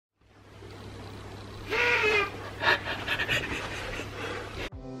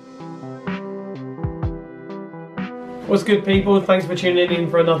What's good, people? Thanks for tuning in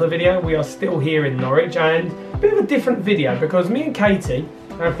for another video. We are still here in Norwich, and a bit of a different video because me and Katie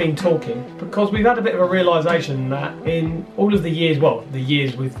have been talking because we've had a bit of a realisation that in all of the years, well, the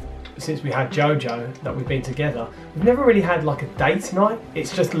years since we had Jojo that we've been together, we've never really had like a date night.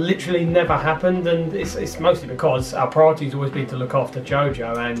 It's just literally never happened, and it's mostly because our priority's always been to look after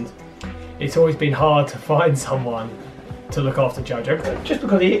Jojo, and it's always been hard to find someone to look after Jojo just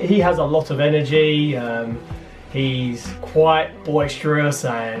because he has a lot of energy. He's quite boisterous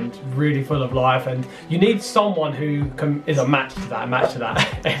and really full of life, and you need someone who is a match to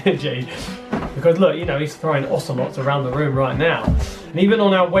that energy. Because look, you know, he's throwing ocelots around the room right now. And even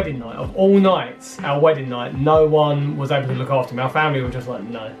on our wedding night, of all nights, our wedding night, no one was able to look after him. Our family were just like,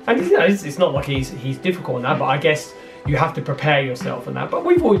 no. And you know, it's not like he's difficult in that, but I guess you have to prepare yourself and that. But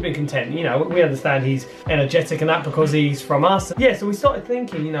we've always been content, you know, we understand he's energetic and that because he's from us. Yeah, so we started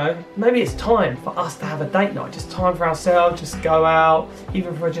thinking, you know, maybe it's time for us to have a date night, just time for ourselves, just go out,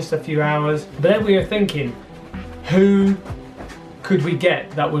 even for just a few hours. But then we were thinking, who could we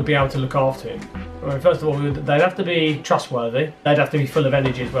get that would be able to look after him? Well, first of all, they'd have to be trustworthy. They'd have to be full of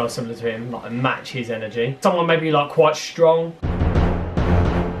energy as well, similar to him, like match his energy. Someone maybe like quite strong.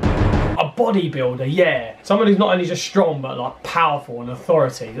 A bodybuilder, yeah. Someone who's not only just strong, but like powerful and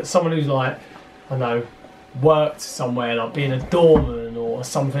authority. That's someone who's like, I don't know, worked somewhere, like being a doorman or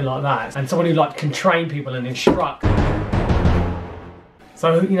something like that. And someone who like can train people and instruct.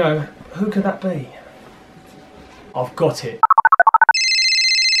 So, you know, who could that be? I've got it.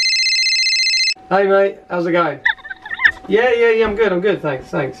 Hey mate, how's it going? Yeah, I'm good,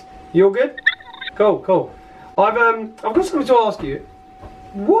 thanks. You all good? Cool. I've got something to ask you.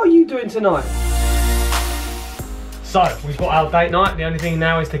 What are you doing tonight? So, we've got our date night. The only thing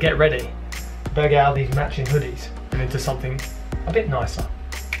now is to get ready. Better get out of these matching hoodies and into something a bit nicer.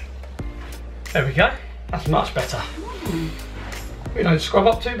 There we go. That's much better. We don't scrub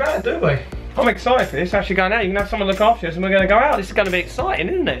up too bad, do we? I'm excited for this. Actually going out. You can have someone look after us and we're going to go out. This is going to be exciting,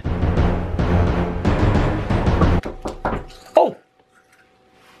 isn't it? Oh!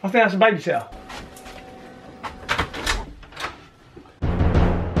 I think that's a babysitter.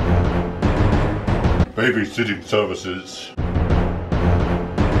 Babysitting services.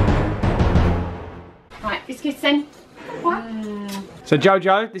 Right, biscuits then. What? So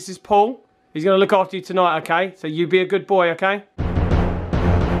Jojo, this is Paul. He's going to look after you tonight, okay? So you be a good boy, okay?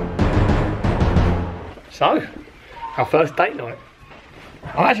 So, our first date night.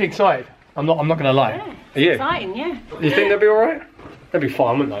 I'm actually excited. I'm not going to lie. Yeah, Are you? exciting, yeah. You think they'll be alright? They'll be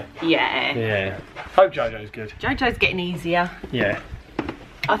fine, won't they? Yeah. Yeah. Hope Jojo's good. Jojo's getting easier. Yeah.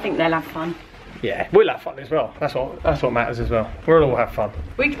 I think they'll have fun. Yeah, we'll have fun as well. That's what matters as well. We'll all have fun.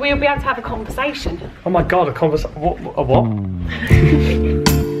 We'll be able to have a conversation. Oh my god, a conversation. A what?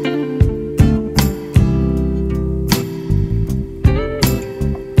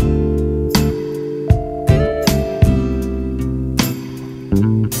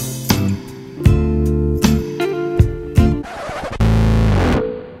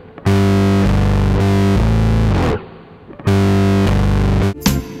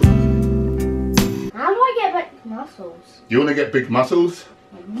 You want to get big muscles?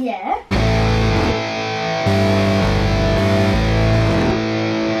 Yeah.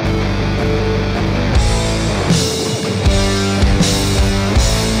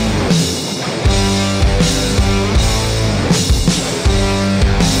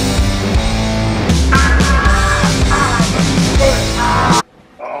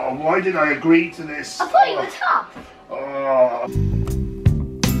 Oh, why did I agree to this? I thought you were tough. Oh.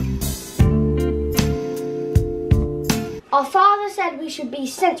 Our father said we should be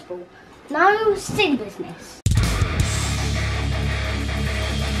sensible. No silly business.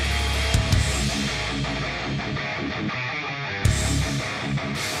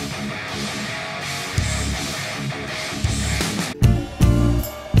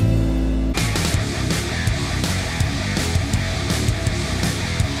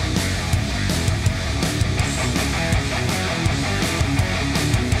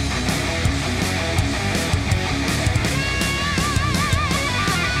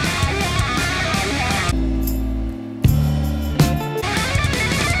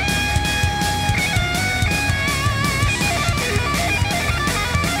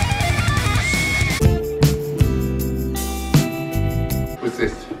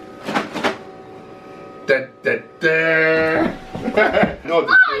 No,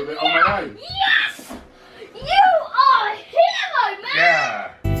 just put it on my nose. Yes! You are a hero, man!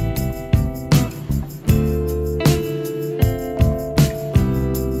 Yeah.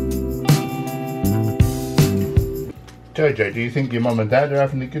 Jojo, do you think your mum and dad are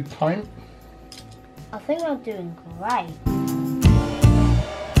having a good time? I think think we're doing great.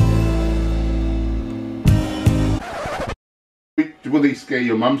 Will these scare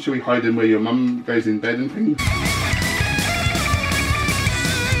your mum? Shall we hide them where your mum goes in bed and things?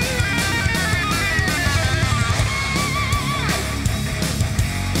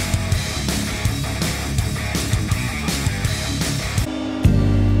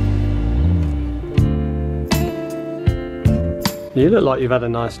 You look like you've had a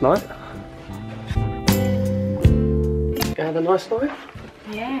nice night. You had a nice night?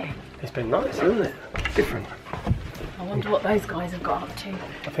 Yeah. It's been nice, hasn't it? Different. I wonder what those guys have got up to.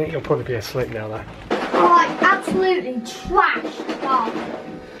 I think you'll probably be asleep now though. Oh, absolutely trashed the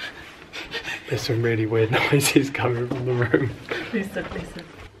bathroom. There's some really weird noises coming from the room. Listen, listen.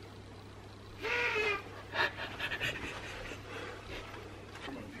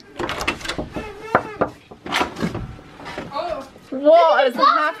 What has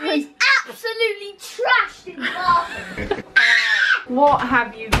happened? Absolutely trashed in the bathroom. What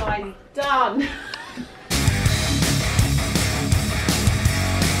have you guys done?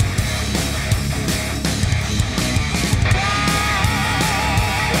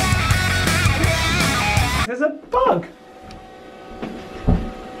 There's a bug.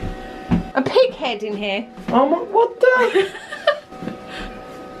 A pig head in here. Oh my, what the?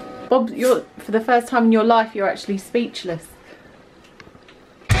 Bob, you're, for the first time in your life, you're actually speechless.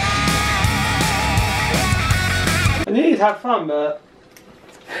 I knew you'd have fun, but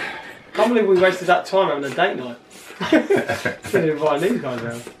I can't believe we wasted that time having a date night. Didn't invite these guys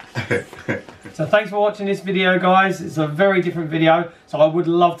around. So thanks for watching this video, guys. It's a very different video, so I would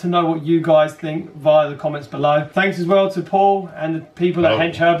love to know what you guys think via the comments below. Thanks as well to Paul and the people at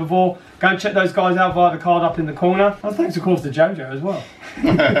Hench Herbivore. Go and check those guys out via the card up in the corner. And thanks of course to Jojo as well.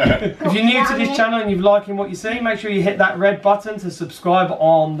 If you're new to this channel and you're liking what you see, make sure you hit that red button to subscribe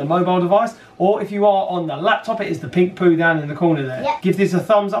on the mobile device, or if you are on the laptop, it is the pink poo down in the corner there. Yep. Give this a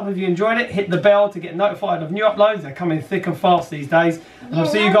thumbs up if you enjoyed it, hit the bell to get notified of new uploads. They're coming thick and fast these days, and I'll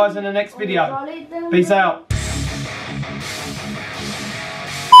see you guys in the next video. Peace out.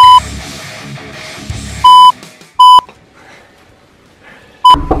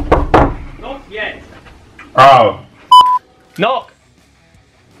 Not yet. Oh. Knock.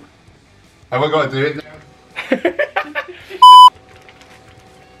 Have I got to do it now?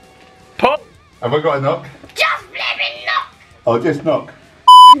 Pop. Have I got to knock? Just flipping knock. Oh, just knock.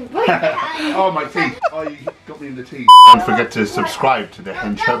 Oh, my teeth. Oh, you got me in the teeth. Don't forget to subscribe to the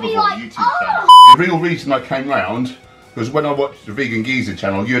Hench Herbivore YouTube channel. The real reason I came round was when I watched the Vegan Geezer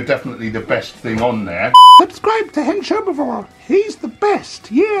channel, you're definitely the best thing on there. Subscribe to Hench Herbivore. He's the best,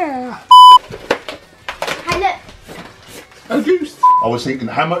 yeah. Hey, look. A goose. I was thinking,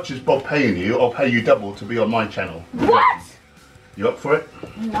 how much is Bob paying you? I'll pay you double to be on my channel. What? You up for it?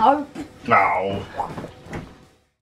 No. No.